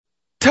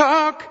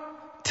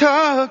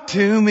Talk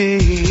to me.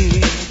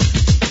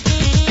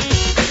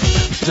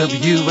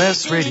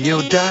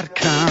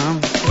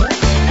 WSRadio.com.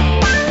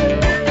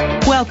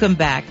 Welcome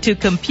back to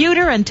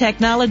Computer and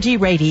Technology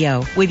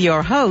Radio with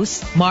your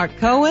hosts, Mark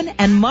Cohen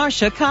and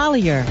Marcia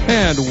Collier.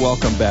 And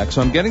welcome back.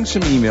 So I'm getting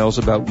some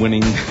emails about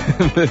winning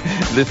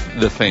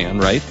the fan,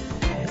 right?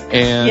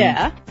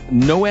 And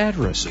no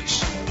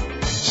addresses.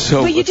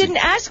 So well, you didn't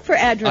ask for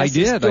addresses.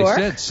 I did. Dork.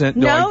 I said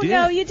no,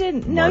 you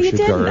didn't. No, Marcia you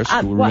didn't. Doris,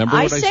 remember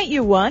I sent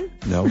you one.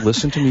 No,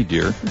 listen to me,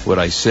 dear. What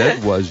I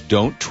said was,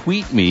 don't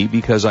tweet me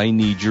because I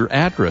need your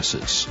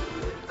addresses.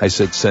 I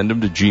said, send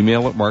them to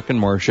Gmail at Mark and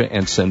Marcia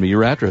and send me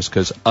your address,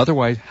 because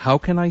otherwise, how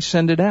can I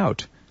send it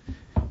out?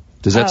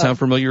 Does that sound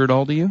familiar at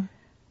all to you?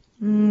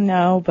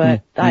 No,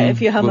 but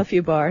if you hum a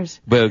few bars.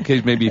 But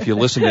okay, maybe if you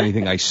listen to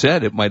anything I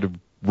said, it might have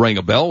rang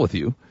a bell with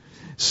you.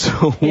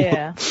 So,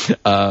 yeah.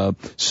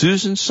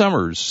 Susan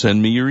Summers,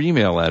 send me your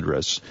email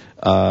address.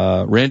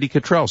 Randy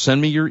Cottrell,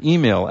 send me your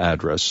email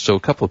address. So a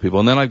couple of people.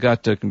 And then I've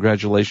got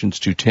congratulations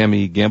to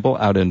Tammy Gamble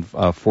out in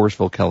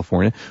Forestville,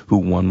 California, who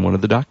won one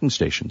of the docking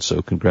stations.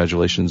 So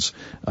congratulations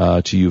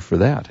to you for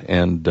that.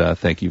 And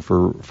thank you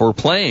for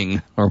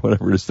playing, or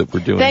whatever it is that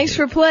we're doing. Thanks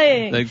for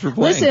playing.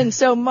 Listen,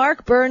 so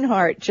Mark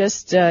Bernhardt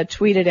just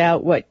tweeted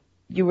out what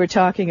you were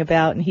talking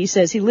about, and he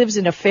says he lives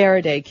in a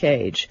Faraday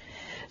cage.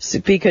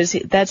 Because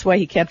that's why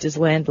he kept his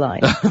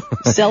landline.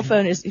 Cell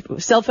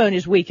phone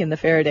is weak in the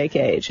Faraday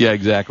cage. Yeah,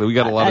 exactly. We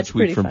got a lot of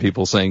tweets from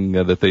people saying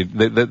that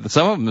that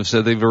some of them have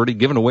said they've already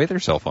given away their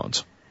cell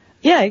phones.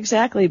 Yeah,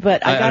 exactly.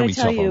 But I got to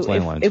tell you,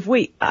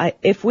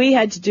 if we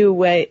had to do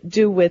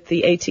with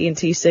the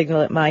AT&T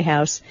signal at my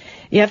house,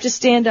 you have to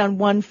stand on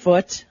one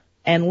foot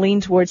and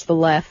lean towards the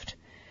left.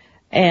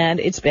 And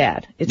it's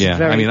bad. It's very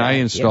bad. I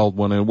installed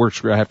one, and it works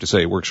great. I have to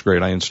say, it works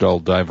great. I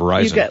installed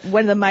Verizon. You got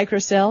one of the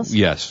microcells?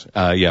 Yes.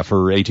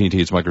 For AT&T,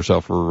 it's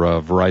microcell.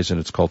 For Verizon,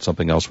 it's called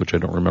something else, which I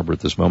don't remember at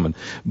this moment.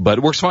 But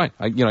it works fine.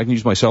 I can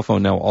use my cell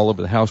phone now all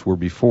over the house, where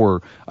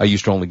before I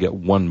used to only get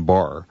one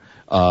bar.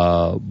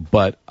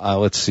 But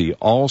let's see.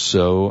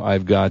 Also,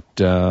 I've got,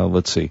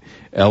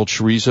 El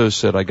Chorizo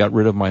said, I got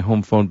rid of my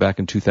home phone back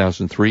in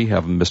 2003.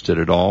 Haven't missed it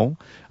at all.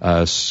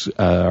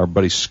 Our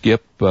buddy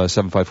Skip,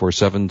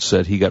 7547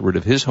 said he got rid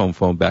of his home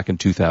phone back in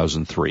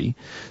 2003.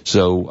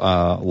 So,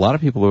 a lot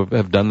of people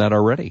have done that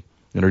already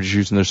and are just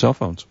using their cell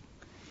phones.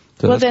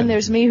 So well, then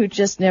there's me who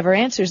just never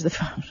answers the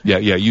phone. Yeah,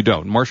 you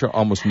don't. Marcia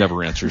almost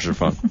never answers her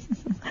phone.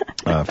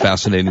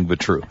 Fascinating, but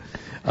true.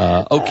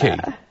 Okay.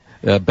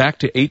 Back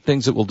to 8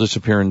 things that will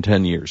disappear in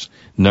 10 years.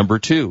 Number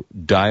 2,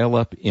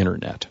 dial-up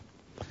internet.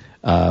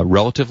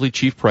 Relatively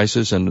cheap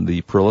prices and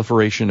the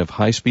proliferation of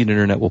high-speed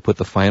internet will put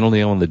the final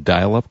nail in the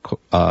dial-up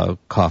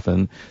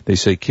coffin. They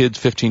say kids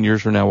 15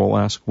 years from now will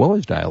ask, what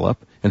was dial-up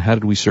and how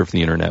did we surf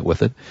the internet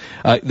with it?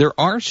 There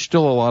are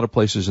still a lot of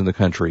places in the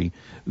country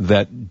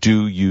that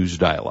do use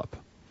dial-up.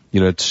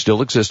 It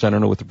still exists. I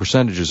don't know what the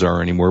percentages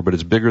are anymore, but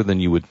it's bigger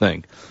than you would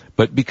think.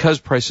 But because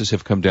prices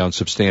have come down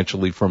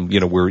substantially from,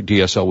 where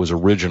DSL was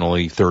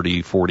originally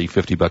 $30, $40,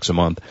 $50 a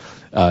month,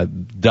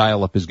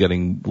 dial-up is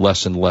getting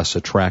less and less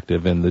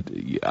attractive.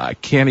 And I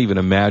can't even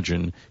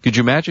imagine. Could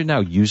you imagine now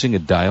using a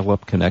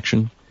dial-up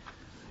connection?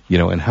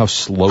 And how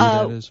slow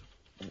that is?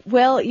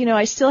 Well,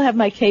 I still have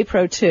my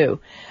K-Pro 2.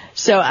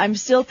 So I'm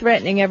still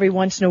threatening every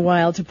once in a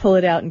while to pull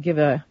it out and give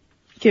it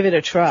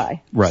a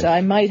try. Right. So I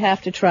might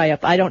have to try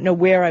up. I don't know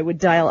where I would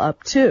dial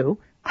up to.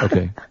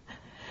 Okay.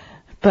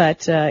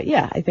 But,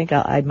 I think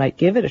I might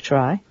give it a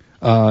try.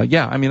 I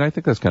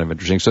think that's kind of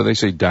interesting. So they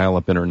say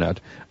dial-up internet.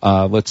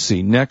 Let's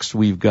see. Next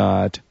we've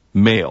got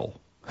mail.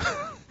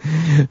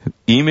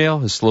 Email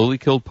has slowly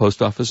killed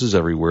post offices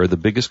everywhere. The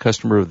biggest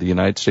customer of the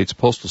United States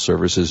Postal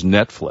Service is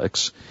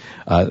Netflix.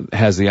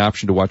 Has the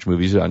option to watch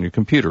movies on your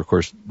computer. Of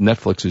course,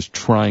 Netflix is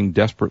trying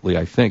desperately,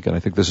 I think, and I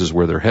think this is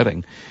where they're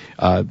heading.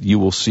 You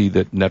will see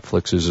that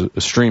Netflix is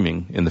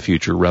streaming in the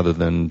future rather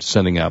than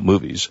sending out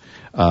movies.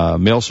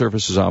 Mail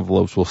services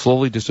envelopes will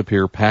slowly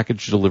disappear.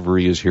 Package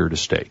delivery is here to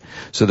stay.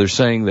 So they're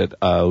saying that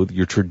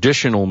your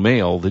traditional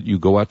mail that you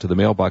go out to the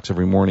mailbox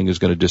every morning is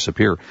going to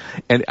disappear.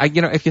 And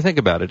if you think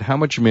about it, how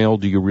much mail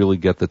do you really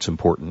get that's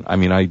important?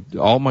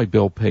 All my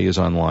bill pay is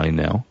online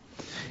now.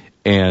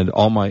 And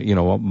all my,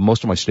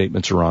 most of my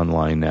statements are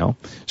online now.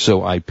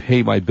 So I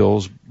pay my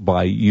bills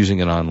by using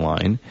it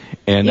online.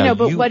 And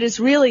but what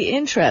is really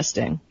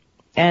interesting,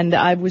 and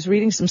I was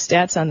reading some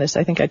stats on this,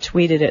 I think I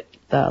tweeted it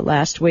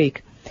last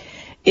week,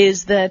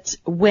 is that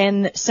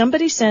when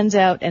somebody sends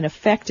out an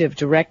effective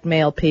direct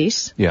mail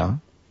piece,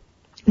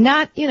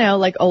 not,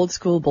 like old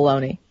school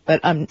baloney,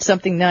 but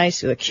something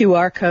nice with a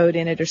QR code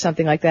in it or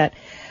something like that,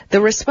 the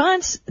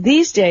response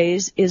these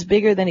days is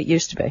bigger than it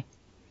used to be.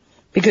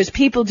 Because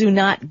people do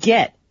not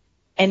get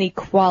any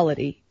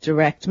quality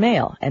direct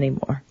mail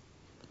anymore.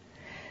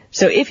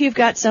 So if you've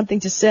got something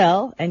to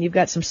sell and you've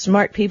got some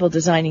smart people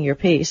designing your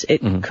piece,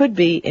 it could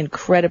be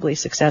incredibly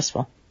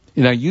successful.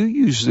 Now you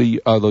use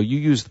the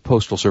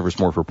Postal Service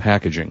more for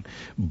packaging,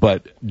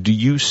 but do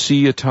you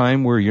see a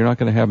time where you're not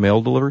going to have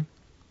mail delivery?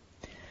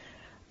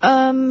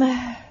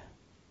 I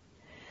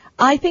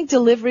think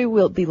delivery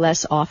will be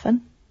less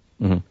often.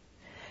 Mm-hmm.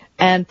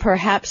 And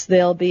perhaps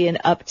there'll be an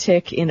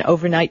uptick in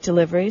overnight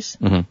deliveries.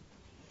 Mm-hmm.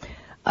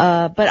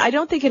 But I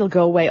don't think it'll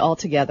go away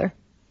altogether.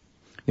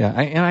 Yeah,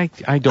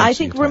 I don't. I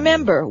think,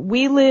 remember,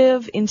 we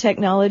live in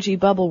technology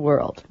bubble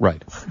world.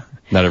 Right.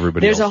 Not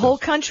everybody. There's else a whole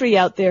does. country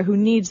out there who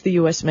needs the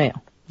U.S.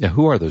 mail. Yeah,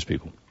 who are those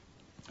people?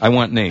 I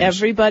want names.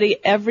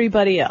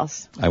 Everybody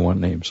else. I want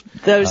names.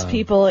 Those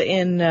people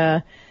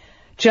in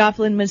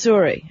Joplin,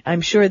 Missouri.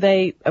 I'm sure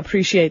they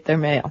appreciate their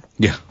mail.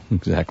 Yeah,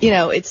 exactly. You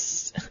know,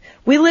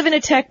 we live in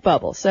a tech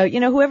bubble, so, you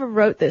know, whoever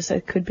wrote this,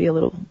 it could be a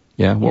little,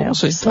 yeah, well, we'll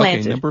see.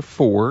 slanted. Okay, number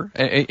 4,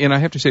 and I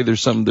have to say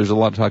there's a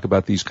lot of talk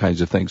about these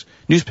kinds of things.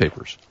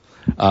 Newspapers.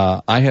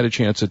 I had a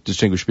chance at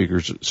Distinguished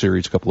Speakers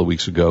Series a couple of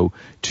weeks ago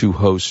to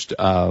host,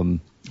 I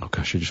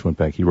just went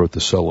back. He wrote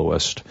The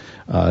Soloist,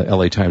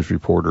 LA Times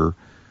reporter,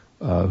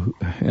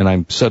 and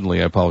I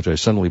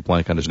apologize, suddenly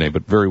blank on his name,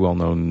 but very well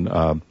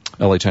known,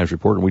 LA Times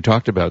reporter. And we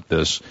talked about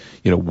this,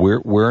 you know,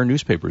 where are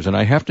newspapers? And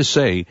I have to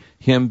say,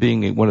 him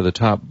being one of the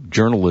top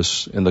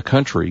journalists in the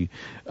country,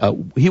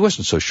 he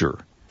wasn't so sure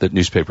that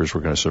newspapers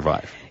were going to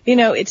survive. You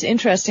know, it's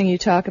interesting you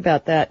talk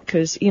about that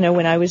because, you know,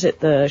 when I was at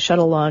the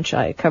shuttle launch,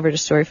 I covered a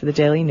story for the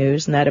Daily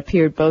News, and that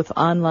appeared both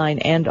online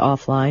and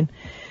offline.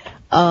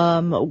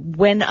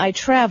 When I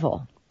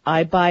travel,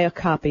 I buy a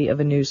copy of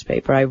a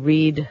newspaper. I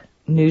read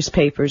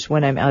newspapers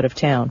when I'm out of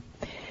town.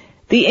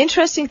 The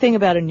interesting thing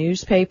about a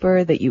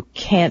newspaper that you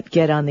can't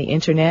get on the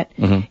internet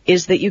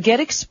is that you get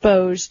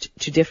exposed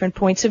to different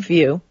points of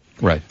view,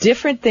 right?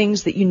 Different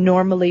things that you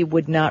normally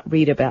would not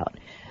read about.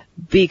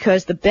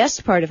 Because the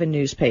best part of a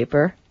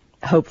newspaper,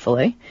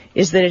 hopefully,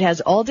 is that it has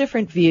all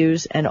different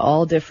views and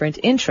all different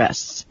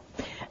interests.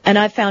 And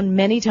I've found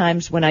many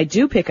times when I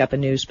do pick up a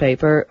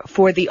newspaper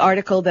for the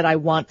article that I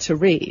want to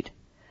read,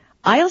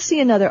 I'll see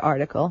another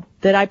article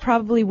that I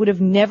probably would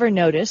have never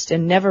noticed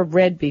and never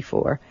read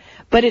before,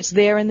 but it's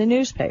there in the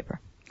newspaper.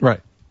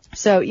 Right.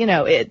 So, you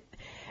know,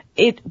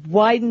 it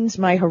widens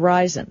my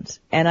horizons.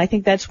 And I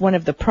think that's one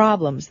of the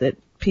problems that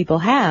people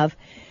have,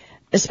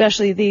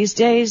 especially these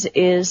days,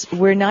 is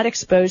we're not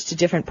exposed to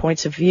different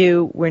points of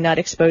view. We're not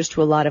exposed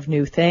to a lot of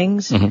new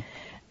things.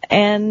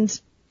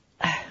 And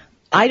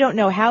I don't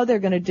know how they're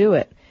going to do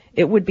it.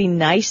 It would be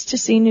nice to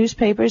see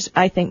newspapers.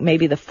 I think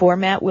maybe the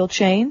format will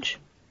change.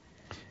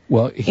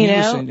 Well,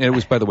 it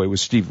was, by the way, with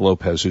Steve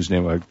Lopez, whose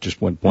name I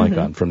just went blank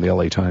on, from the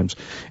LA Times.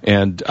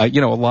 And,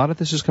 you know, a lot of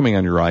this is coming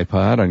on your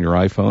iPod, on your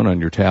iPhone, on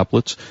your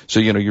tablets.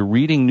 So, you know, you're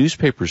reading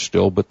newspapers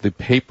still, but the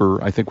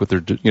paper, I think what they're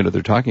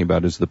talking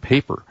about is the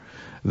paper,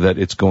 that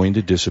it's going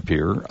to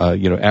disappear.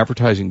 You know,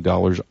 advertising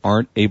dollars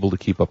aren't able to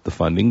keep up the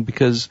funding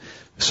because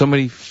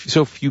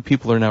so few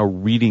people are now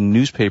reading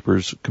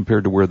newspapers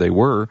compared to where they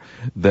were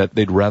that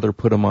they'd rather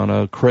put them on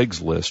a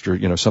Craigslist or,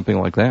 you know, something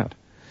like that.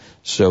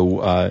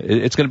 So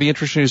it's going to be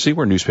interesting to see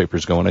where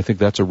newspapers go, and I think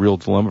that's a real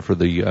dilemma for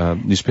the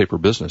newspaper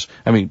business.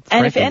 I mean,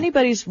 and if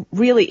anybody's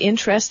really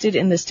interested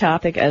in this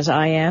topic, as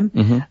I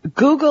am,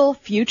 Google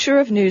future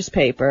of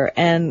newspaper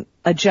and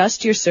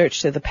adjust your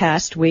search to the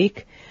past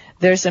week.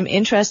 There's some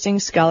interesting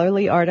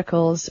scholarly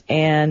articles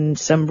and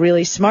some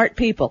really smart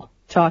people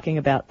talking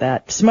about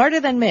that, smarter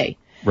than me.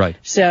 Right.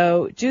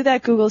 So do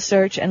that Google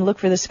search and look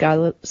for the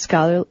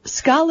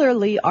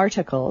scholarly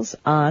articles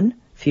on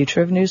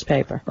future of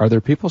newspaper. Are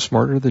there people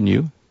smarter than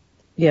you?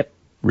 Yep.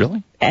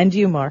 Really? And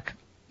you, Mark.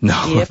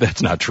 No, yep.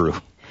 That's not true.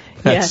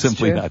 That's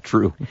simply not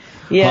true.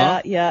 Yeah,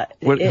 huh? yeah.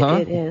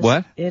 It is.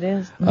 What? It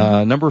is.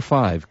 Number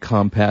 5,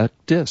 compact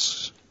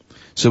discs.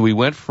 So we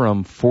went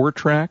from 4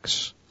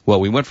 tracks,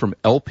 we went from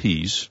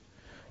LPs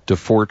to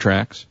 4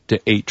 tracks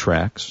to 8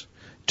 tracks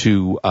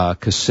to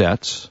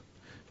cassettes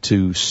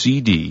to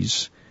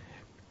CDs.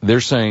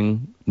 They're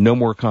saying no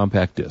more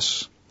compact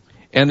discs.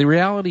 And the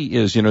reality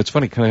is, you know, it's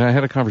funny, I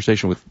had a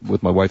conversation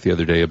with my wife the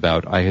other day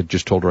about, I had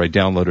just told her I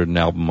downloaded an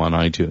album on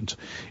iTunes.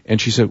 And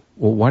she said,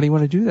 well, why do you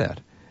want to do that?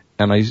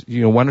 And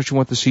why don't you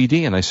want the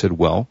CD? And I said,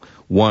 well,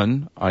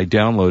 one, I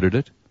downloaded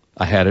it.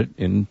 I had it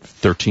in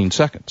 13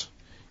 seconds.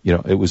 You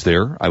know, it was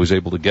there. I was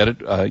able to get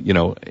it,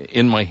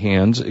 in my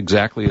hands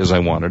exactly as I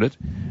wanted it.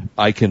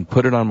 I can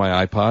put it on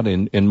my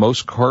iPod. In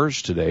most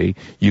cars today,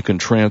 you can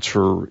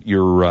transfer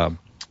your,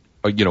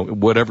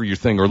 whatever your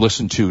thing, or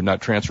listen to,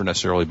 not transfer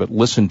necessarily, but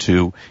listen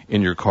to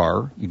in your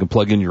car. You can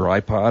plug in your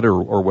iPod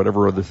or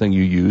whatever other thing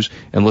you use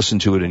and listen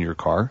to it in your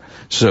car.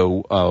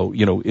 So,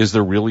 is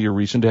there really a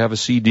reason to have a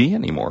CD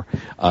anymore?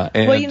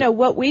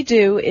 What we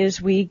do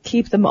is we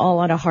keep them all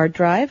on a hard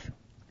drive,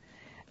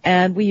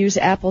 and we use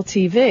Apple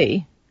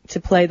TV to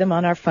play them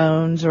on our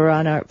phones or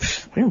on our,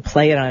 we don't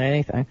play it on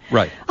anything.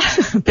 Right.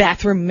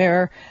 Bathroom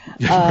mirror.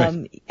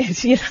 Right.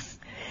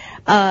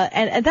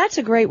 And that's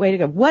a great way to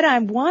go. What I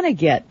want to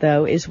get,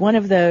 though, is one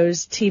of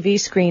those TV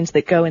screens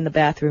that go in the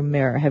bathroom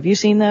mirror. Have you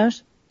seen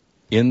those?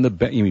 You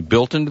mean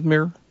built into the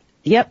mirror?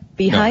 Yep,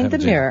 behind the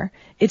mirror.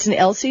 It's an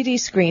LCD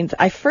screen.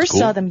 I first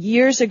saw them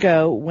years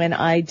ago when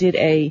I did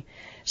a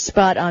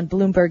spot on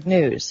Bloomberg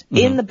News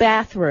in the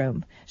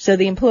bathroom, so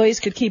the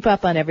employees could keep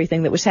up on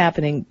everything that was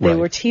happening. They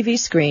were TV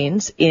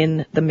screens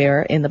in the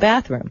mirror in the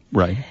bathroom.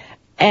 Right.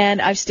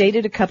 And I've stayed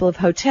at a couple of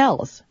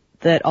hotels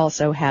that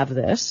also have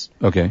this.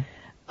 Okay.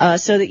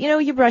 So that,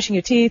 you're brushing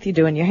your teeth, you're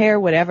doing your hair,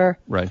 whatever.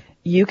 Right.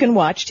 You can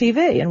watch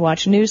TV and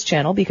watch News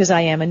Channel because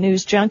I am a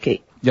news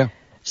junkie. Yeah.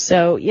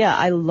 So, yeah,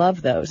 I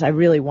love those. I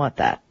really want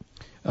that.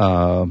 I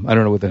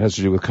don't know what that has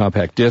to do with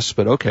compact discs,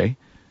 but okay.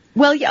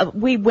 Well, yeah,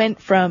 we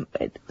went from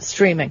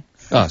streaming.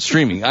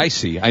 Streaming, I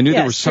see. I knew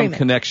there was streaming. some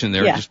connection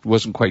there. I just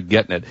wasn't quite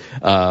getting it.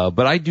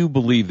 But I do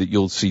believe that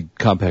you'll see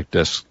compact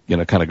discs,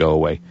 kind of go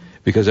away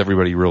because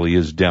everybody really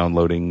is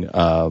downloading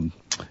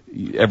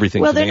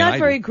everything. Well, they're not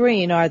very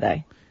green, are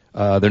they?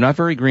 They're not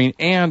very green,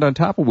 and on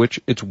top of which,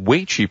 it's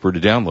way cheaper to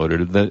download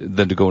it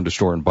than to go into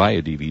store and buy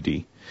a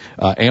DVD.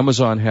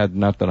 Amazon had,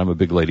 not that I'm a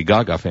big Lady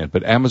Gaga fan,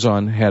 but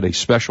Amazon had a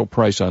special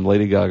price on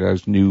Lady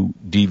Gaga's new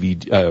DVD,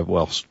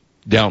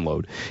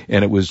 download,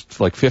 and it was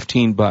like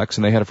 $15,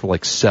 and they had it for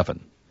like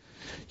 $7.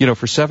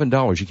 For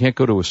 $7, you can't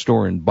go to a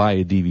store and buy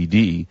a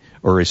DVD,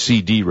 or a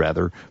CD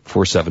rather,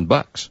 for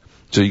 $7.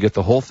 So you get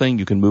the whole thing,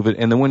 you can move it,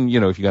 and then when,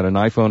 if you got an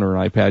iPhone or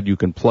an iPad, you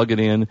can plug it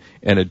in,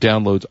 and it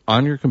downloads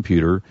on your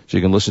computer, so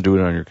you can listen to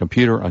it on your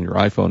computer, on your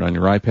iPhone, on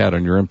your iPad,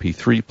 on your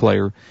MP3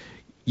 player.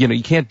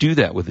 You can't do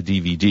that with a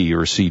DVD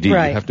or a CD.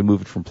 Right. You have to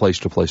move it from place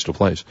to place to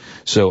place.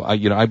 So,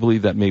 I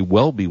believe that may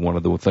well be one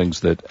of the things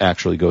that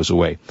actually goes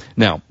away.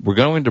 Now, we're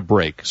going to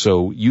break,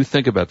 so you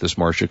think about this,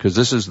 Marcia, because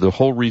this is the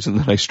whole reason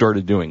that I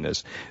started doing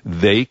this.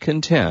 They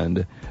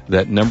contend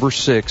that number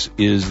 6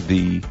 is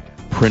the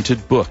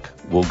printed book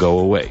will go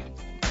away.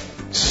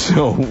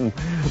 So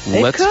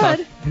let's talk.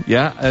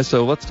 Yeah,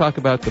 so let's talk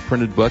about the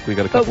printed book. We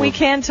got a couple. But we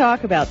can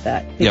talk about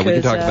that. Because, we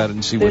can talk about it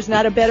and see. There's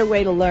not a better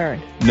way to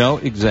learn. No,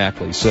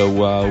 exactly. So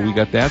we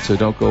got that. So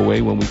don't go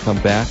away. When we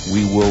come back,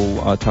 we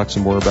will talk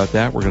some more about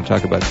that. We're going to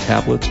talk about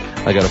tablets.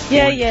 I got a.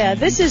 Yeah.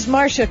 This is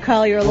Marcia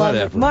Collier along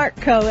with Mark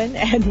Cohen,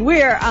 and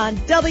we're on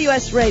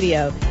WS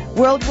Radio,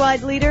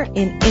 worldwide leader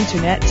in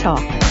Internet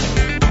talk.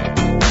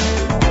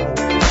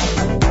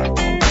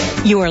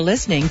 You are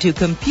listening to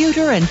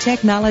Computer and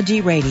Technology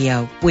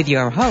Radio with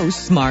your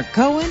hosts Mark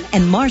Cohen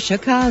and Marcia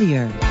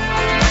Collier.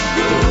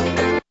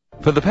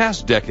 For the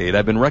past decade,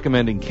 I've been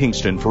recommending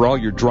Kingston for all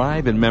your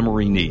drive and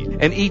memory need,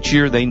 and each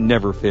year they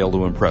never fail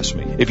to impress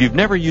me. If you've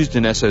never used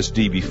an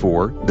SSD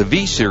before, the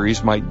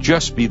V-Series might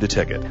just be the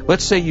ticket.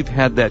 Let's say you've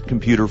had that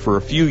computer for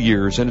a few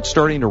years and it's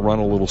starting to run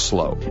a little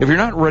slow. If you're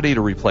not ready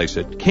to replace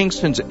it,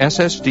 Kingston's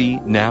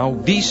SSD Now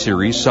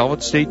V-Series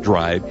solid-state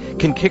drive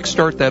can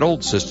kickstart that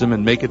old system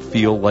and make it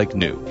feel like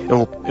new.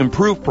 It'll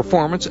improve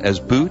performance as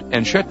boot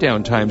and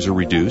shutdown times are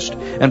reduced,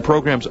 and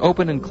programs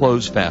open and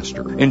close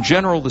faster. In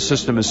general, the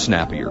system is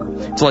snappier.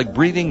 It's like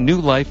breathing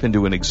new life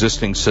into an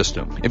existing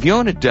system. If you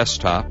own a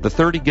desktop, the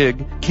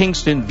 30-gig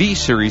Kingston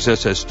V-Series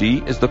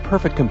SSD is the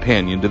perfect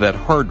companion to that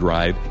hard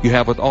drive you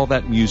have with all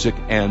that music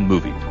and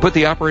movie. Put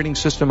the operating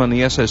system on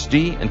the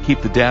SSD and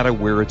keep the data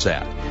where it's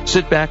at.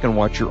 Sit back and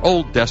watch your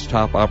old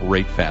desktop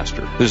operate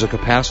faster. There's a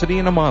capacity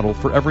and a model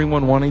for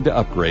everyone wanting to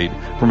upgrade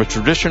from a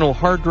traditional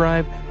hard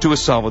drive to a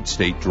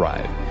solid-state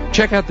drive.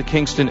 Check out the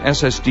Kingston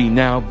SSD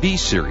Now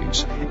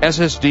V-Series.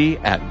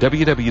 SSD at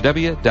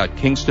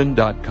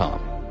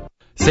www.kingston.com.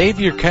 Save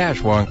your cash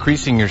while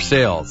increasing your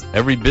sales.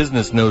 Every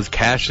business knows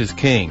cash is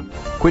king.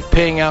 Quit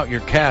paying out your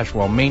cash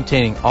while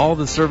maintaining all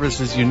the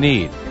services you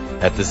need.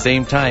 At the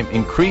same time,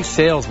 increase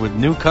sales with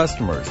new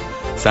customers.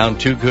 Sound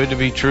too good to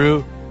be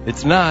true?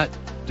 It's not.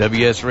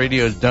 WS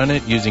Radio has done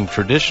it using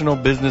traditional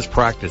business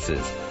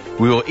practices.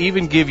 We will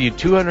even give you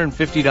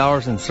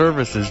 $250 in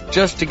services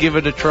just to give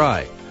it a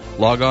try.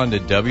 Log on to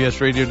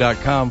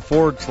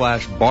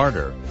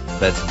WSRadio.com/barter.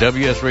 That's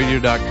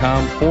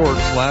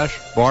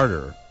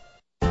WSRadio.com/barter.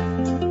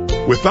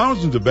 With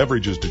thousands of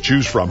beverages to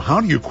choose from,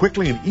 how do you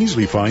quickly and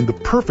easily find the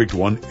perfect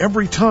one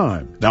every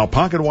time? Now,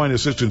 Pocket Wine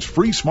Assistant's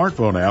free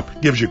smartphone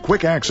app gives you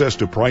quick access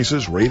to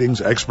prices,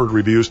 ratings, expert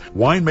reviews,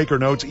 winemaker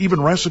notes,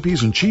 even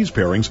recipes and cheese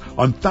pairings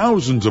on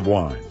thousands of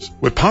wines.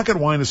 With Pocket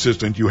Wine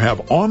Assistant, you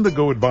have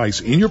on-the-go advice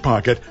in your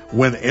pocket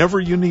whenever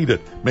you need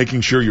it,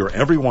 making sure your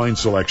every wine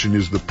selection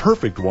is the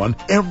perfect one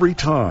every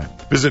time.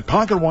 Visit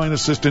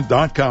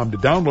PocketWineAssistant.com to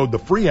download the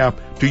free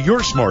app to your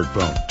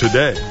smartphone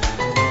today.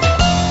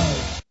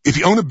 If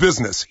you own a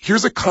business,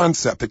 here's a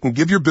concept that can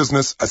give your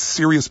business a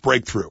serious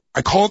breakthrough.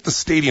 I call it the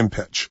stadium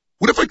pitch.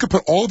 What if I could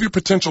put all of your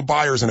potential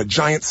buyers in a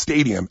giant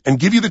stadium and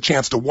give you the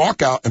chance to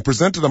walk out and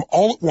present to them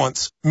all at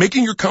once,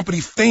 making your company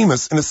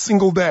famous in a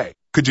single day?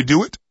 Could you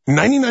do it?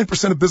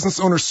 99% of business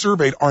owners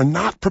surveyed are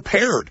not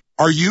prepared.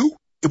 Are you?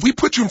 If we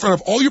put you in front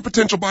of all your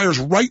potential buyers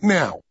right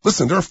now,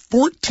 listen, there are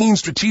 14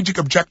 strategic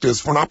objectives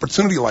for an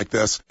opportunity like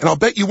this, and I'll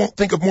bet you won't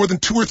think of more than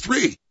 2 or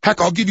 3.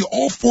 Heck, I'll give you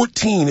all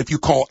 14 if you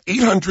call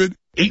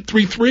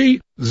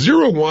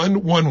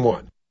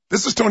 800-833-0111.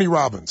 This is Tony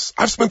Robbins.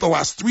 I've spent the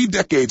last 3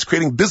 decades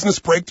creating business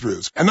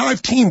breakthroughs, and now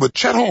I've teamed with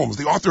Chet Holmes,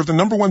 the author of the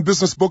 #1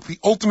 business book, The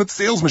Ultimate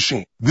Sales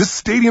Machine. This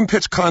stadium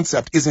pitch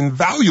concept is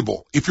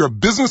invaluable if you're a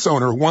business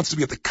owner who wants to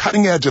be at the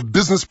cutting edge of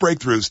business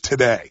breakthroughs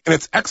today. And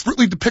it's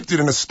expertly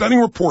depicted in a stunning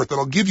report that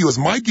I'll give you as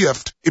my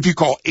gift if you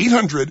call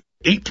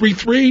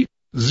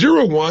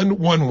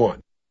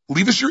 800-833-0111.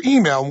 Leave us your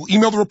email, and we'll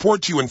email the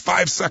report to you in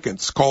 5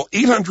 seconds. Call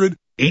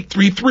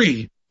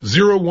 800-833-0111.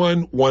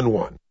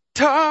 0111.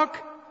 Talk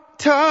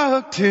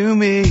to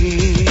me.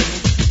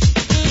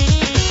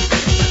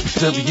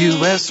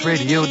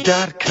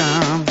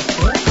 WSRadio.com.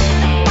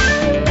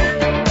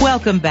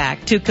 Welcome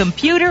back to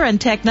Computer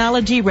and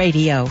Technology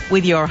Radio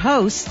with your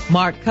hosts,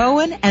 Mark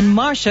Cohen and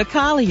Marcia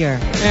Collier.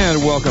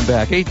 And welcome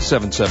back,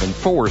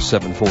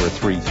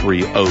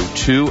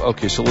 877-474-3302.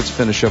 Okay, so let's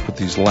finish up with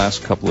these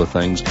last couple of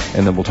things,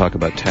 and then we'll talk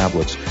about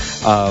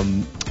tablets.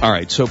 All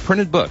right, so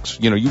printed books.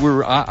 You know, you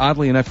were,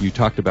 oddly enough, you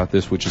talked about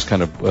this, which is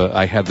kind of,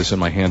 I had this in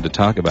my hand to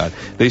talk about.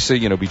 They say,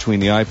 you know, between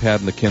the iPad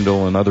and the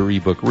Kindle and other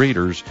ebook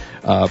readers,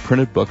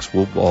 printed books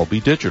will all be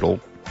digital.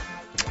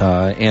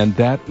 And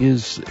that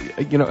is,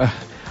 you know,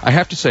 I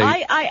have to say,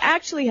 I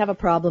actually have a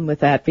problem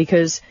with that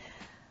because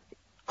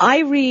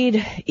I read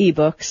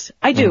ebooks.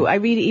 I do. I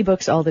read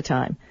ebooks all the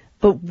time.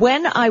 But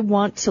when I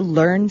want to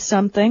learn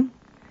something,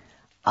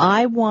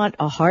 I want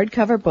a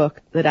hardcover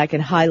book that I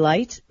can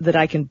highlight, that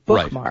I can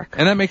bookmark. Right.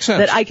 And that makes sense.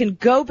 That I can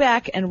go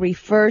back and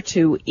refer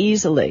to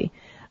easily.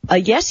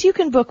 Yes, you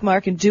can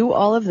bookmark and do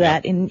all of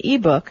that in an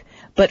ebook,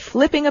 but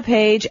flipping a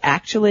page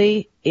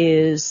actually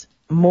is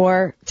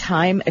more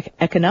time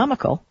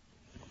economical.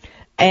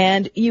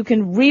 And you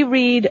can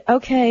reread,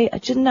 okay,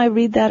 didn't I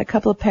read that a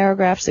couple of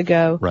paragraphs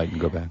ago? Right, you can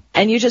go back.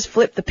 And you just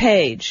flip the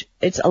page.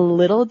 It's a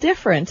little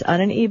different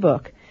on an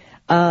ebook.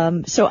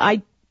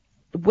 So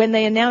when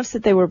they announced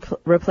that they were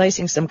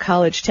replacing some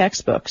college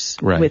textbooks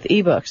with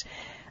ebooks,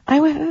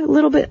 I went a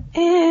little bit,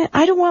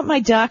 I don't want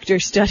my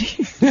doctor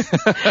studying.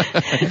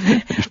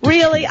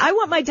 Really, I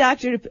want my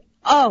doctor to,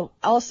 also,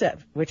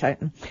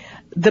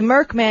 the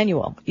Merck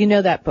Manual. You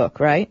know that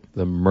book, right?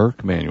 The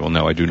Merck Manual.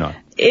 No, I do not.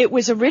 It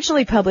was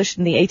originally published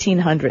in the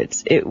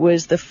 1800s. It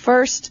was the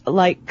first,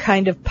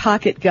 kind of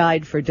pocket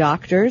guide for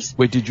doctors.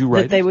 Wait, did you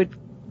write that they would,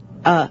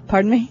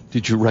 pardon me?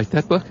 Did you write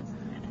that book?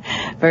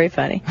 Very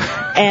funny.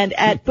 And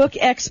at Book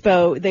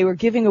Expo, they were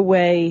giving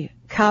away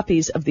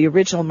copies of the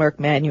original Merck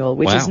Manual,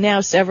 which is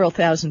now several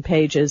thousand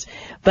pages,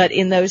 but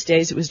in those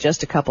days it was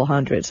just a couple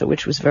hundred, so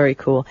which was very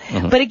cool.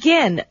 Mm-hmm. But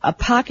again, a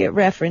pocket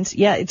reference,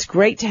 it's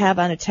great to have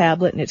on a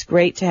tablet and it's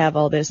great to have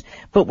all this,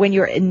 but when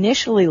you're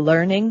initially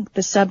learning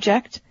the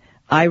subject,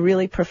 I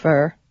really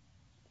prefer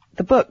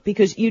the book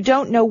because you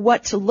don't know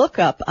what to look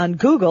up on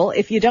Google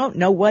if you don't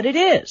know what it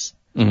is.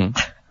 Mm-hmm.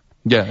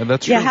 Yeah,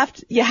 that's true.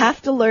 You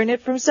have to learn it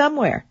from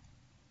somewhere.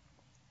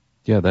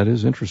 Yeah, that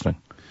is interesting.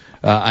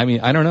 I mean,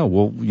 I don't know.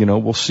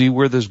 We'll see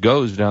where this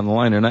goes down the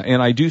line.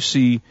 And I do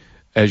see,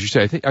 as you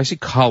say, I see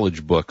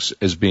college books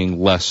as being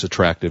less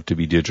attractive to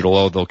be digital,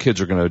 although kids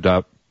are going to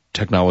adopt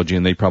technology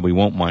and they probably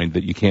won't mind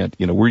that you can't,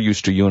 you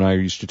and I are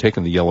used to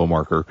taking the yellow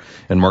marker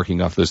and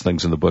marking off those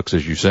things in the books,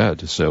 as you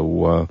said.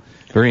 So,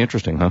 very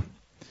interesting, huh?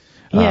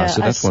 Yeah.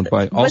 So that's one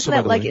by, also, wasn't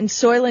that like in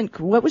Soylent,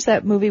 what was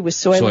that movie with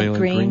Soylent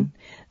Green?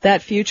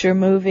 That future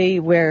movie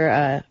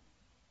where,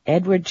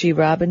 Edward G.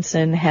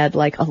 Robinson had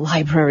a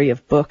library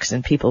of books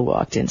and people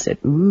walked in and said,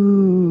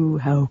 ooh,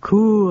 how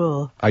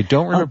cool. I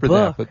don't remember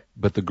that,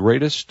 but the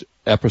greatest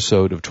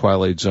episode of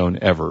Twilight Zone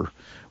ever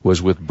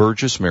was with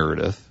Burgess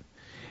Meredith.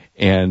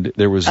 And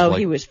there was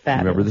he was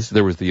fabulous. Remember this?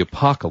 There was the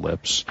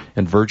apocalypse,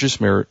 and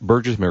Burgess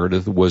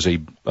Meredith was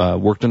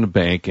worked in a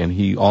bank,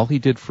 and all he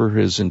did for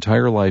his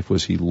entire life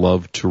was he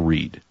loved to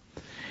read.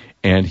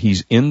 And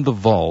he's in the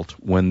vault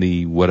when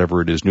the, whatever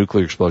it is,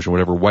 nuclear explosion,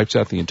 whatever, wipes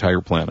out the entire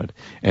planet.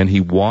 And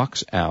he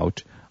walks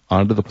out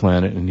onto the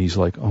planet and he's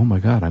like, oh my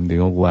God, I'm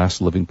the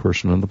last living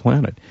person on the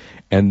planet.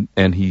 And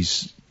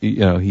he's,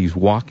 he's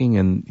walking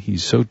and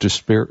he's so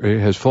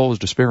full of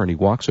despair, and he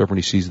walks over and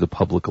he sees the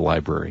public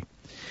library.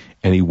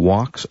 And he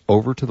walks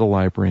over to the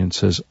library and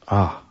says,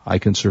 I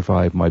can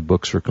survive. My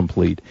books are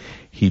complete.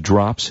 He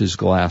drops his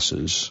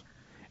glasses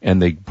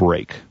and they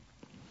break.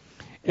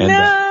 And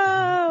no!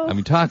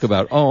 Talk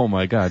about, oh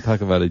my God,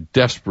 talk about a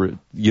desperate,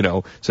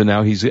 so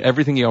now he's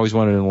everything he always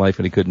wanted in life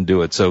and he couldn't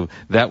do it. So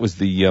that was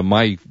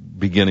my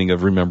beginning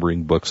of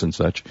remembering books and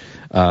such.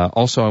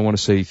 Also, I want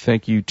to say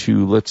thank you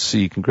to,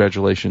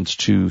 congratulations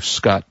to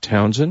Scott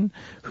Townsend,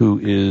 who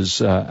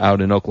is out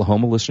in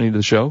Oklahoma listening to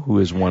the show, who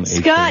has won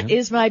Scott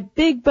is my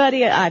big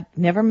buddy. I've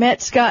never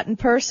met Scott in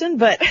person,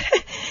 but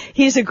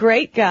he's a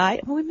great guy.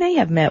 Well, we may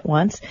have met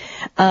once.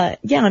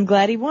 I'm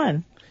glad he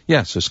won.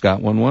 Yeah, so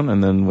Scott won one,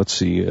 and then let's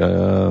see,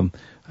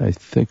 I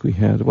think we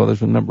had,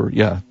 there's a number,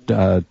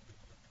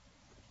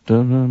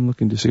 I'm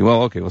looking to see.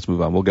 Well, okay, let's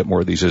move on. We'll get more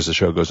of these as the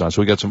show goes on.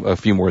 So we got a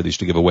few more of these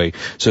to give away.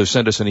 So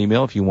send us an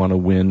email if you want to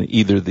win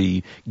either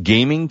the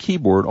gaming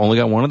keyboard, only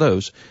got one of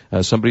those.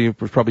 Somebody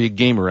was probably a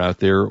gamer out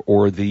there,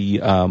 or the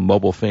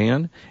mobile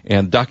fan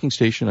and docking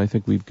station. I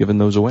think we've given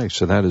those away,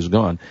 so that is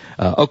gone.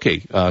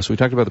 Okay, so we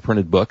talked about the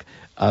printed book.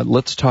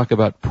 Let's talk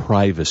about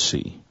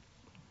privacy.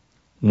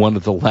 One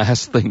of the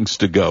last things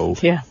to go,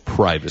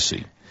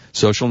 privacy.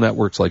 Social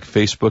networks like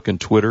Facebook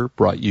and Twitter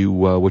brought you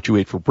what you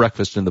ate for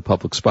breakfast in the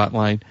public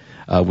spotlight.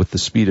 With the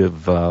speed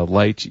of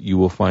light, you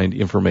will find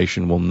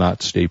information will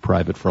not stay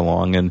private for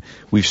long. And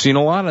we've seen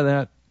a lot of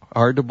that.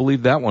 Hard to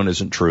believe that one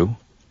isn't true.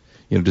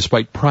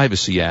 Despite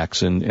privacy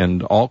acts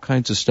and all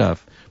kinds of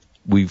stuff,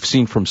 we've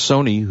seen from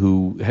Sony,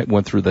 who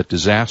went through that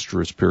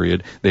disastrous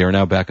period. They are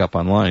now back up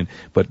online,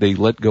 but they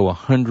let go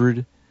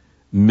 100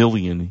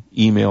 million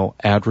email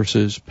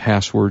addresses,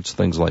 passwords,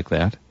 things like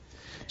that.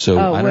 So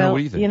I don't know, what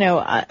do you think?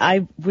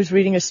 I was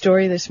reading a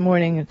story this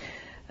morning,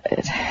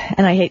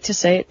 and I hate to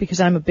say it because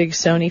I'm a big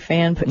Sony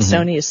fan, but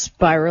Sony is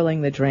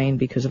spiraling the drain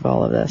because of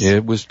all of this.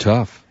 It was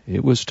tough.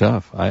 It was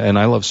tough. And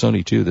I love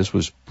Sony too. This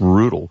was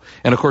brutal.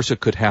 And of course it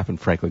could happen,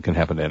 frankly, it can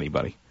happen to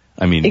anybody.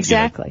 I mean,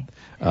 exactly.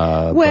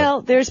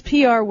 There's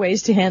PR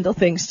ways to handle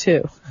things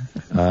too.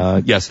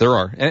 Yes, there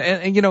are.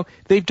 And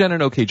they've done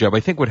an okay job. I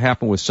think what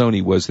happened with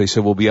Sony was they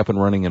said we'll be up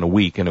and running in a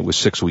week, and it was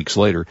 6 weeks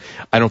later.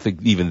 I don't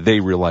think even they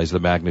realized the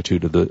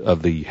magnitude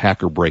of the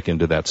hacker break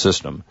into that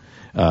system.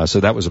 So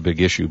that was a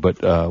big issue.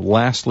 But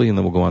lastly, and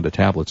then we'll go on to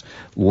tablets.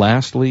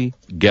 Lastly,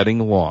 getting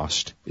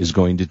lost is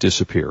going to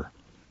disappear.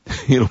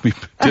 It'll be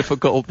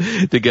difficult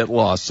to get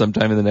lost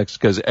sometime in the next,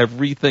 because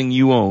everything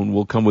you own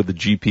will come with a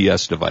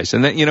GPS device.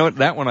 And that,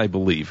 that one I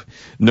believe.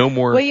 No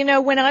more.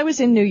 Well, when I was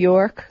in New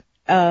York,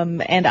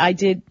 and I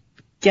did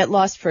get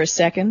lost for a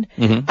second,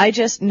 I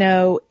just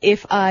know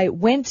if I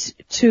went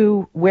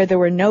to where there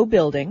were no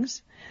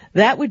buildings,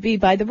 that would be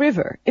by the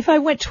river. If I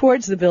went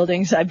towards the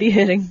buildings, I'd be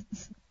heading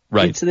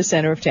into the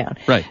center of town.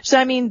 Right. So,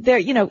 I mean,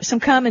 some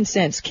common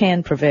sense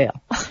can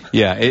prevail.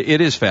 Yeah,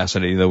 it is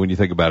fascinating, though, when you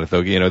think about it,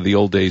 though. The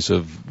old days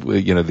of,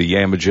 the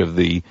image of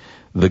the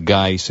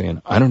guy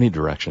saying, I don't need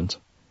directions,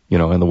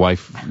 and the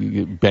wife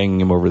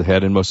banging him over the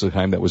head, and most of the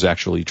time that was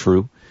actually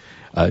true.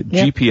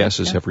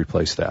 GPSs have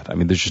replaced that. I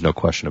mean, there's just no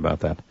question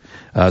about that.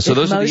 So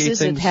those are the 8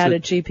 things. If Moses had a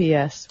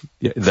GPS.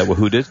 Yeah,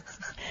 who did?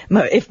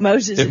 If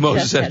Moses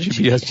had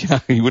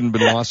GPS, he wouldn't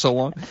have been lost so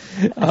long.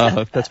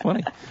 That's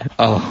funny.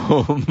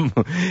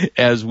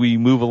 As we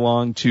move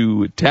along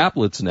to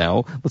tablets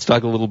now, let's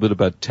talk a little bit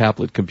about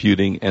tablet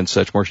computing and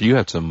such. Marcia, you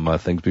have some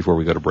things before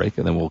we go to break,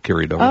 and then we'll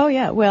carry it over. Oh,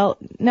 yeah. Well,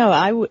 no,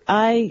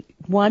 I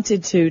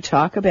wanted to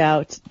talk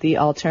about the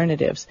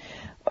alternatives.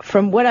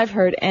 From what I've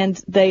heard,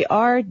 and they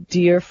are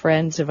dear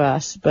friends of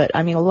us, but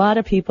I mean, a lot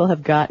of people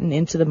have gotten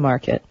into the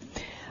market.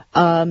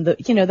 The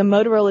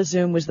Motorola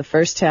Xoom was the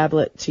first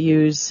tablet to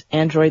use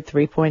Android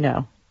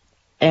 3.0.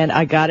 And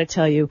I gotta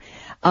tell you,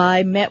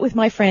 I met with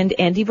my friend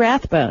Andy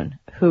Rathbone,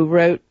 who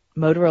wrote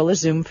Motorola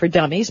Xoom for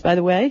Dummies, by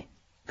the way.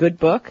 Good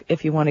book,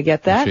 if you want to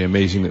get that. Actually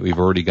amazing that we've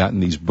already gotten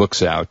these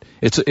books out.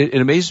 It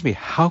amazes me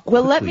how quickly.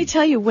 Well, let me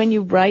tell you, when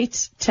you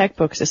write tech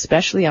books,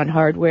 especially on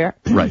hardware,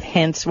 right.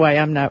 Hence why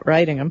I'm not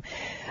writing them,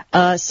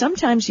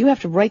 sometimes you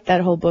have to write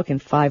that whole book in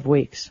 5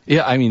 weeks.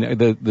 Yeah, I mean,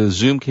 the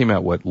Xoom came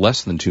out,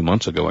 less than 2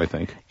 months ago, I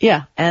think.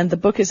 Yeah, and the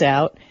book is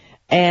out,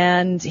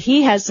 and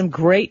he has some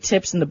great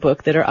tips in the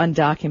book that are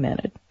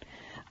undocumented.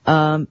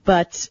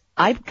 But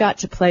I've got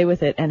to play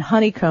with it, and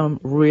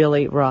Honeycomb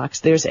really rocks.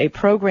 There's a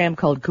program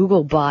called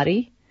Google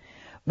Body,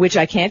 which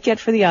I can't get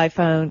for the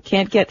iPhone,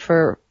 can't get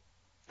for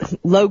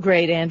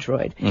low-grade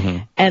Android.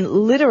 And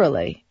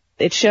literally,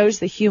 it shows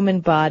the human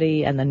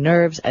body and the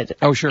nerves.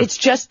 Oh, sure. It's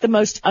just the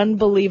most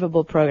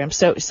unbelievable program.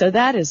 So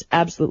that is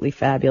absolutely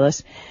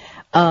fabulous.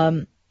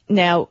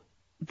 Now,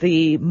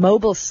 the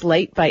Mobile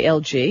Slate by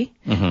LG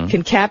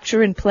can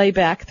capture and play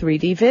back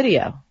 3D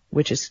video,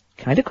 which is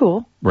kind of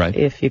cool. Right.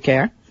 If you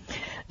care.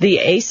 The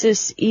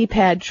Asus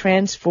ePad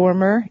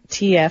Transformer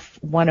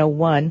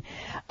TF101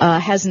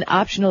 has an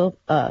optional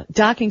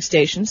docking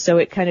station, so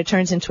it kind of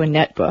turns into a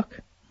netbook.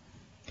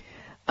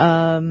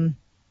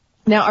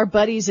 Now, our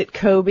buddies at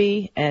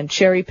Kobe and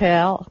Cherry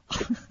Pal,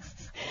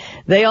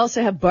 they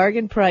also have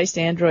bargain-priced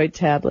Android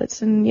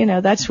tablets, and,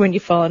 that's when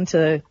you fall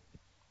into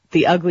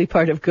the ugly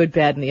part of good,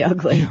 bad, and the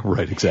ugly. Yeah,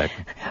 right,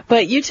 exactly.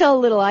 But you tell a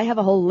little. I have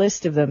a whole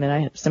list of them, and I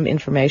have some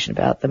information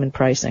about them and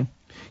pricing.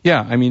 Yeah,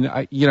 I mean,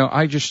 I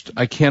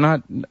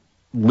cannot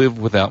live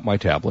without my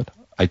tablet.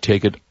 I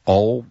take it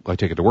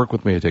to work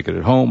with me. I take it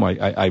at home.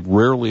 I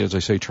rarely, as I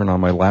say, turn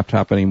on my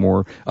laptop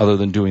anymore, other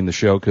than doing the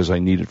show because I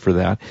need it for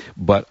that.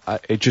 But I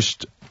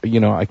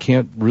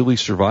can't really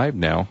survive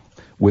now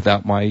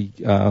without my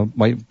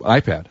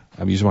iPad.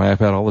 I'm using my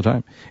iPad all the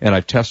time. And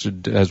I've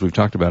tested, as we've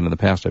talked about in the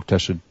past, I've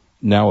tested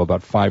now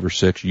about 5 or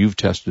 6. You've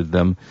tested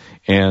them.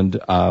 And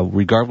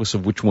regardless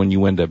of which one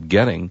you end up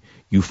getting,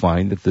 you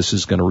find that this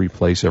is going to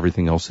replace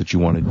everything else that you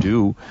want to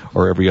do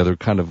or every other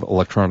kind of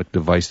electronic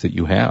device that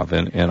you have.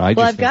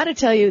 I've got to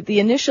tell you, the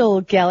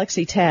initial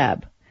Galaxy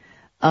Tab,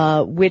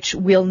 which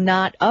will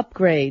not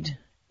upgrade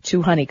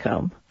to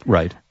Honeycomb.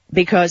 Right.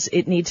 Because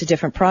it needs a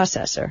different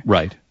processor.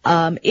 Right.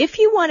 If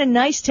you want a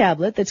nice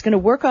tablet that's going to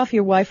work off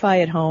your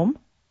Wi-Fi at home,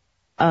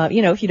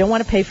 if you don't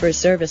want to pay for a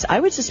service, I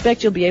would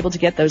suspect you'll be able to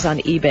get those on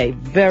eBay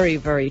very,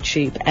 very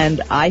cheap, and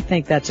I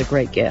think that's a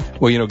great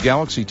gift. Well,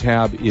 Galaxy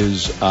Tab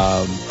is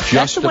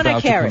just about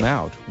to come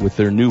out with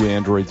their new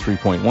Android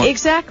 3.1.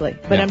 Exactly,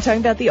 but I'm talking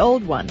about the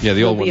old one. Yeah,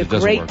 the old one. It'll be a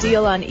great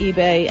deal on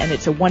eBay, and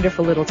it's a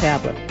wonderful little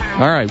tablet.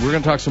 All right, we're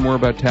going to talk some more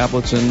about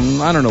tablets,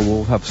 and I don't know,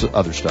 we'll have some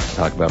other stuff to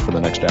talk about for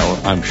the next hour,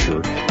 I'm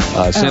sure.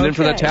 Send in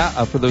for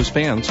that for those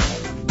fans.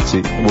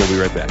 See, we'll be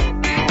right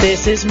back.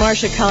 This is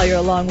Marsha Collier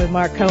along with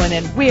Mark Cohen,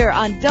 and we're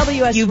on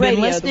WS You've Radio,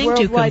 been listening the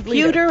to worldwide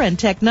Computer leader. and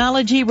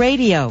Technology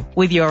Radio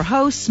with your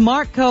hosts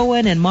Mark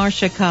Cohen and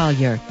Marsha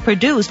Collier.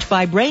 Produced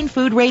by Brain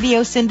Food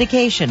Radio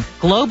Syndication.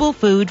 Global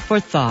food for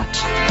thought.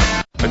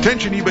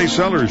 Attention eBay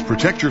sellers,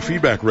 protect your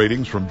feedback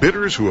ratings from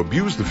bidders who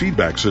abuse the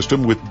feedback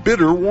system with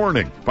Bidder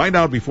Warning. Find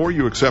out before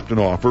you accept an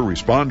offer,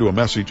 respond to a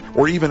message,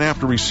 or even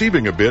after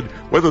receiving a bid,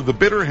 whether the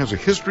bidder has a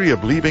history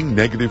of leaving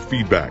negative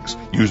feedbacks.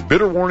 Use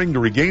Bidder Warning to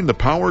regain the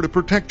power to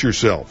protect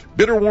yourself.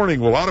 Bidder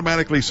Warning will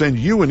automatically send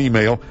you an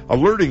email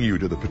alerting you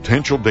to the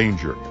potential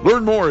danger.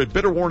 Learn more at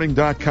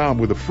BidderWarning.com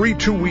with a free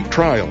 2-week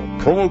trial.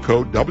 Promo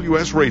code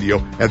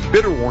WSRadio at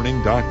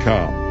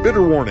BidderWarning.com.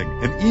 Bidder Warning,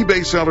 an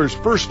eBay seller's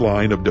first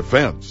line of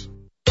defense.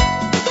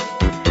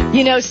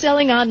 You know,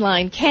 selling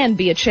online can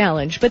be a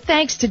challenge, but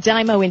thanks to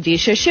Dymo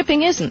Indicia,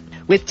 shipping isn't.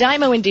 With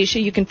Dymo Indicia,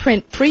 you can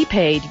print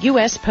prepaid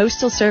U.S.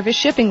 Postal Service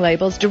shipping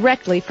labels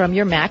directly from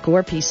your Mac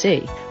or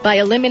PC. By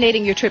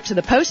eliminating your trip to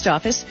the post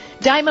office,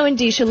 Dymo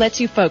Indicia lets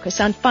you focus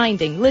on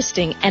finding,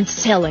 listing, and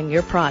selling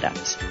your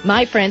products.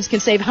 My friends can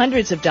save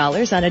hundreds of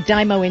dollars on a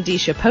Dymo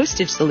Indicia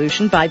postage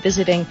solution by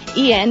visiting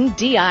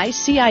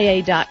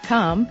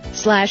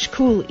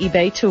endicia.com/cool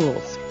eBay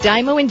tools.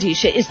 Dymo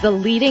Indicia is the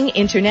leading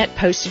internet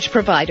postage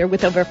provider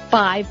with over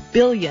 $5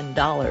 billion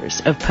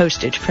of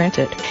postage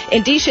printed.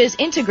 Indicia is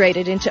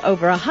integrated into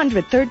over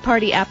 100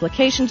 third-party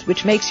applications,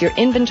 which makes your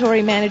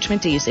inventory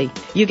management easy.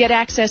 You get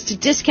access to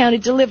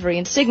discounted delivery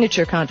and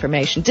signature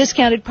confirmation,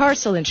 discounted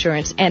parcel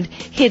insurance, and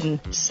hidden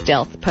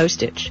stealth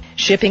postage.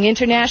 Shipping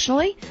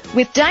internationally?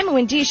 With Dymo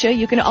Indicia,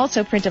 you can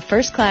also print a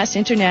first-class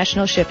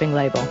international shipping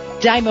label.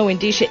 Dymo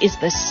Indicia is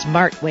the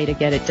smart way to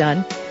get it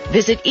done.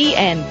 Visit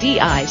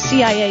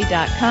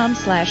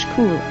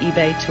endicia.com/cool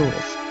eBay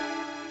tools.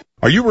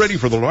 Are you ready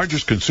for the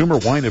largest consumer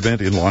wine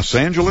event in Los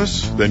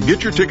Angeles? Then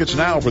get your tickets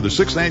now for the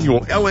 6th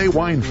annual LA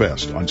Wine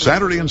Fest on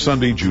Saturday and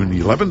Sunday, June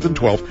 11th and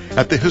 12th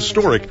at the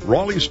historic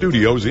Raleigh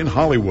Studios in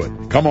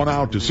Hollywood. Come on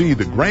out to see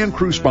the Grand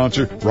Cru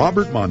sponsor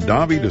Robert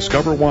Mondavi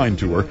Discover Wine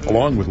Tour,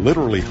 along with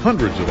literally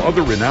hundreds of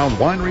other renowned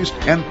wineries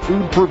and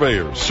food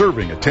purveyors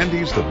serving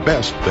attendees the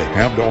best they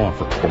have to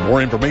offer. For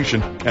more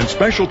information and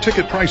special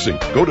ticket pricing,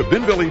 go to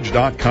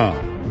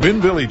VinVillage.com.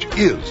 Vin Village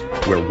is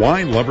where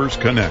wine lovers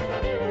connect.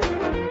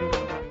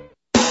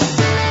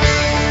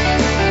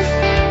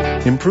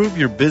 Improve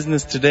your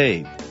business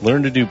today.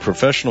 Learn to do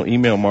professional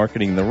email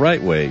marketing the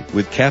right way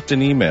with Captain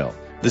Email.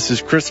 This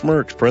is Chris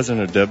Mertz,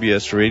 president of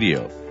WS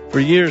Radio. For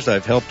years,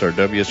 I've helped our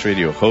WS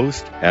Radio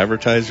hosts,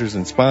 advertisers,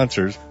 and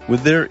sponsors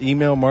with their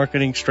email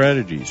marketing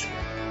strategies.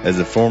 As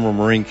a former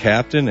Marine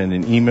captain and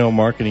an email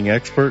marketing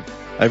expert,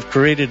 I've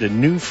created a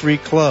new free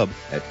club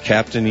at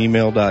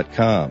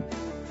CaptainEmail.com.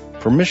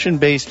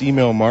 Permission-based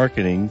email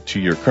marketing to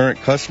your current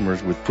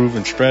customers with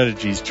proven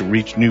strategies to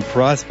reach new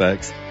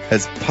prospects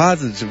has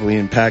positively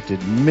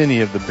impacted many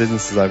of the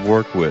businesses I've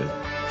worked with.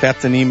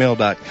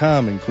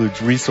 CaptainEmail.com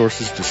includes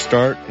resources to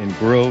start and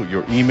grow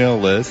your email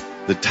list,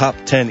 the top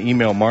 10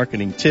 email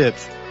marketing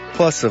tips,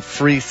 plus a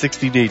free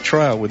 60-day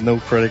trial with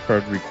no credit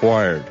card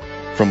required.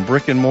 From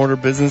brick-and-mortar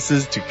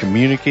businesses to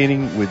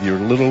communicating with your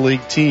Little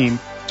League team,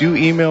 do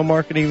email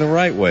marketing the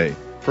right way,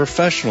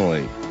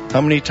 professionally. How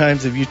many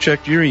times have you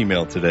checked your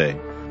email today?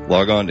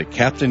 Log on to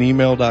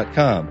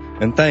CaptainEmail.com,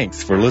 and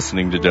thanks for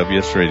listening to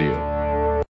WS Radio.